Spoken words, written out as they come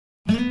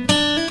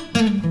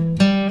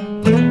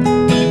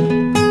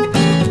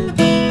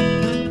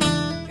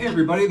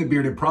everybody, the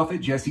Bearded Prophet,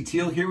 Jesse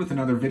Teal here with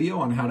another video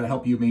on how to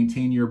help you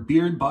maintain your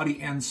beard, body,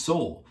 and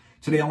soul.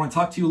 Today I want to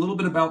talk to you a little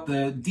bit about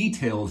the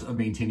details of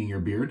maintaining your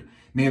beard. You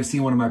may have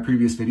seen one of my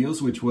previous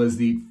videos, which was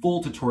the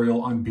full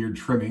tutorial on beard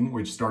trimming,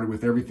 which started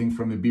with everything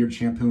from the beard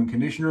shampoo and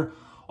conditioner,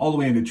 all the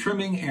way into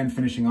trimming and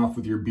finishing off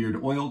with your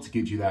beard oil to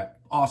get you that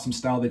awesome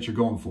style that you're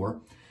going for.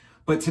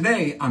 But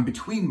today I'm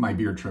between my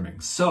beard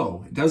trimming,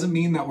 so it doesn't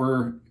mean that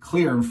we're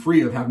clear and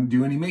free of having to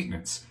do any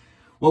maintenance.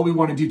 What we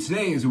want to do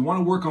today is we want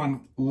to work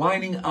on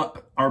lining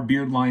up our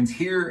beard lines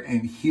here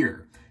and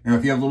here. Now,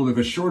 if you have a little bit of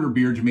a shorter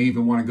beard, you may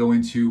even want to go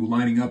into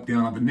lining up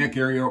down on the neck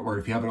area, or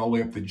if you have it all the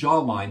way up the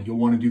jawline, you'll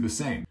want to do the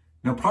same.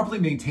 Now, properly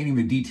maintaining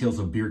the details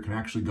of beard can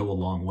actually go a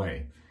long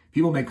way.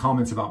 People make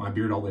comments about my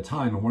beard all the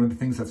time, and one of the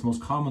things that's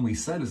most commonly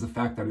said is the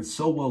fact that it's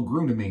so well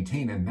groomed and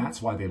maintained, and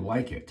that's why they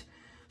like it.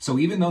 So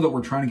even though that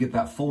we're trying to get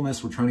that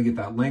fullness, we're trying to get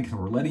that length,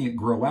 and we're letting it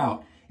grow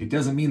out, it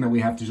doesn't mean that we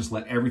have to just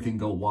let everything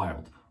go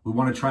wild. We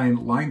want to try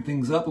and line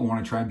things up. We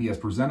want to try and be as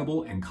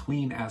presentable and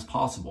clean as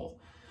possible.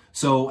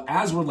 So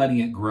as we're letting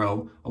it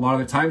grow, a lot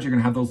of the times you're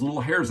going to have those little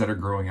hairs that are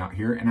growing out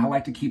here. And I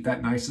like to keep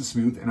that nice and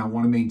smooth. And I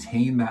want to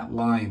maintain that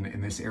line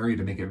in this area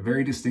to make it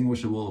very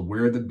distinguishable of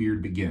where the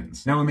beard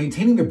begins. Now, in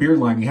maintaining the beard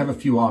line, you have a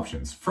few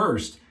options.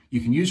 First,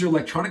 you can use your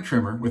electronic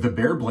trimmer with a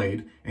bare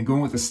blade and go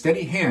in with a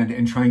steady hand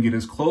and try and get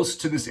as close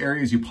to this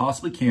area as you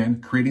possibly can,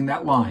 creating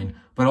that line,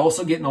 but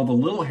also getting all the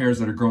little hairs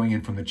that are growing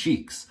in from the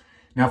cheeks.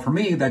 Now for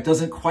me, that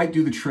doesn't quite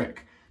do the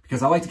trick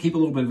because I like to keep a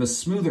little bit of a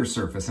smoother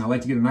surface and I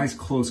like to get a nice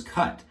close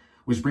cut,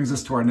 which brings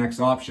us to our next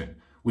option,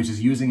 which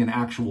is using an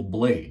actual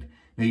blade.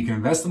 Now you can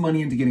invest the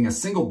money into getting a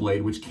single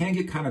blade, which can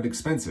get kind of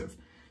expensive.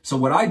 So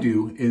what I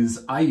do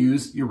is I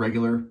use your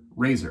regular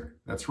razor.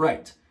 That's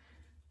right.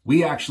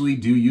 We actually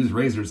do use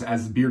razors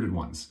as bearded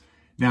ones.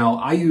 Now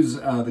I use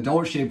the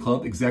Dollar Shave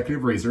Club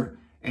Executive Razor,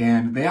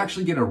 and they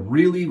actually get a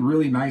really,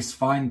 really nice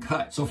fine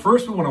cut. So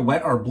first we want to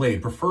wet our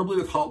blade, preferably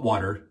with hot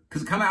water,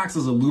 because it kind of acts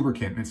as a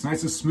lubricant and it's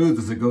nice and smooth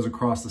as it goes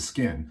across the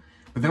skin.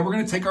 But then we're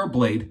going to take our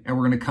blade and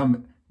we're going to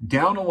come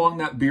down along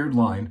that beard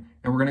line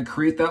and we're going to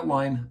create that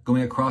line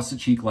going across the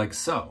cheek like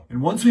so. And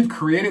once we've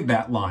created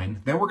that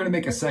line, then we're going to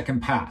make a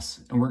second pass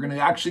and we're going to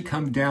actually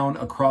come down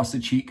across the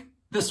cheek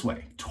this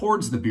way,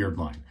 towards the beard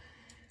line.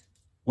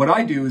 What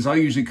I do is I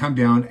usually come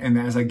down and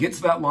as I get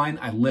to that line,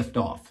 I lift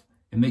off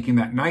and making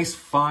that nice,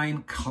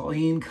 fine,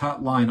 clean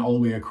cut line all the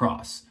way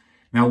across.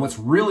 Now, what's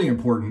really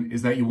important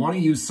is that you want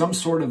to use some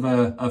sort of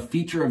a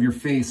feature of your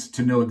face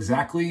to know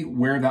exactly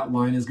where that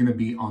line is going to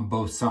be on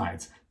both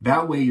sides.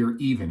 That way you're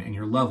even and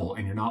you're level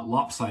and you're not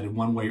lopsided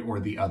one way or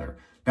the other.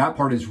 That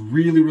part is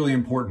really, really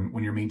important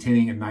when you're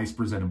maintaining a nice,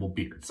 presentable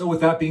beard. So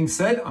with that being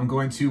said, I'm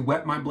going to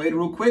wet my blade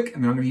real quick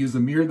and then I'm going to use the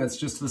mirror that's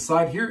just to the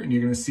side here and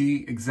you're going to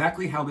see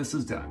exactly how this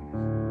is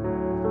done.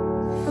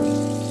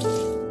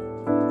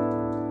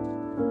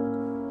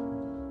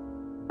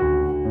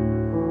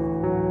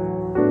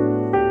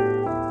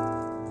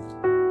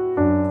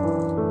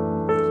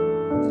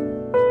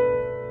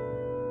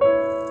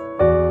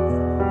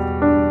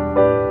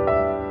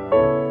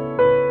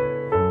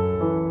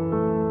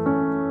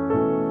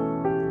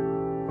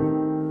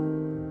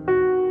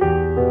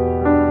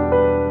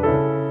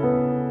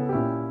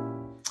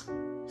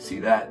 See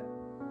that?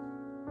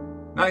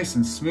 Nice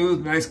and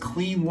smooth, nice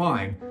clean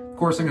line. Of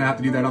course, I'm gonna have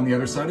to do that on the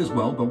other side as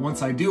well, but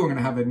once I do, I'm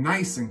gonna have a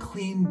nice and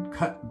clean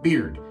cut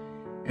beard.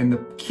 And the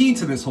key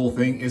to this whole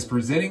thing is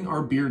presenting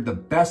our beard the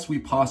best we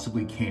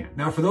possibly can.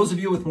 Now, for those of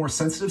you with more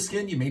sensitive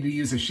skin, you may need to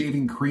use a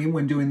shaving cream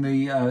when doing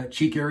the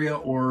cheek area,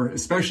 or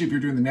especially if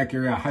you're doing the neck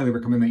area, I highly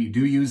recommend that you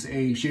do use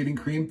a shaving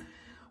cream.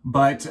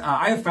 But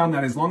I have found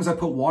that as long as I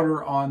put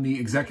water on the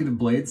executive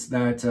blades,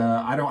 that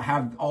I don't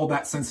have all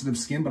that sensitive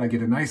skin, but I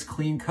get a nice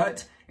clean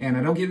cut and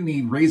I don't get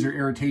any razor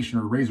irritation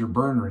or razor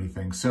burn or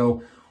anything.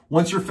 So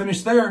once you're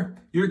finished there,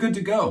 you're good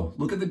to go.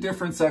 Look at the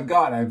difference I've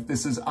got.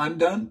 This is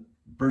undone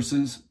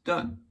versus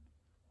done.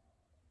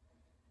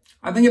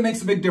 I think it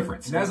makes a big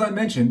difference. And as I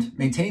mentioned,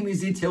 maintaining these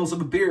details of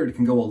a beard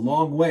can go a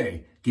long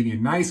way. Give you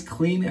a nice,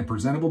 clean, and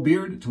presentable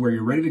beard to where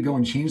you're ready to go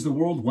and change the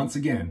world once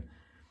again.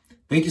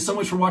 Thank you so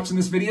much for watching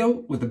this video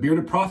with the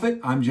Bearded Prophet.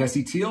 I'm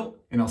Jesse Teal,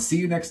 and I'll see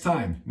you next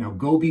time. Now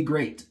go be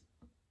great.